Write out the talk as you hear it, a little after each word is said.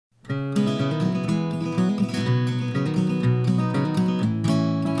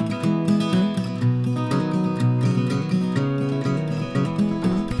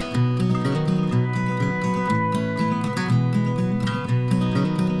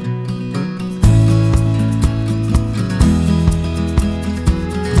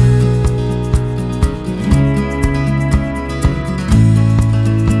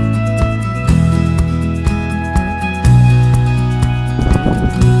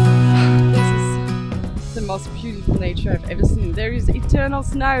most beautiful nature I've ever seen. There is eternal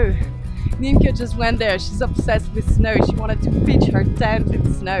snow. Nimke just went there. She's obsessed with snow. She wanted to pitch her tent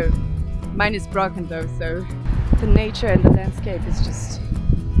in snow. Mine is broken though, so the nature and the landscape is just,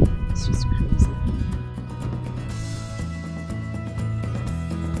 it's just crazy.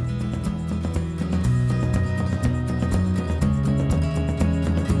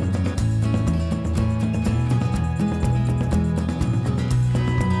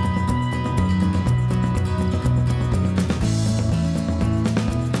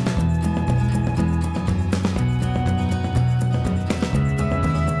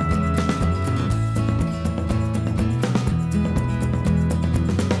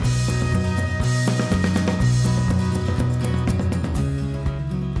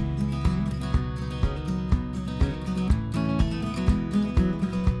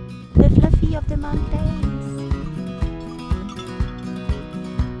 Of the mountains.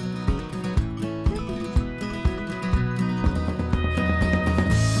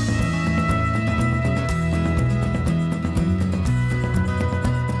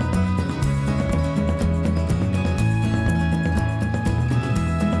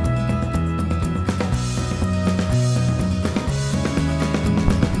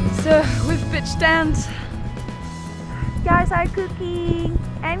 So we've pitched tent. Guys are cooking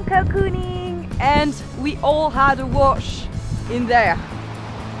and cocooning, And we all had a wash in there.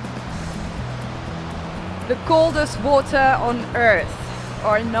 The coldest water on earth,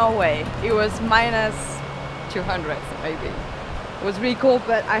 or in Norway. It was minus 200 maybe. It was really cold,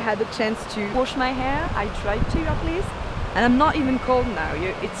 but I had the chance to wash my hair. I tried to at least. And I'm not even cold now.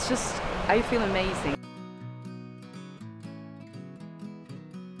 It's just, I feel amazing.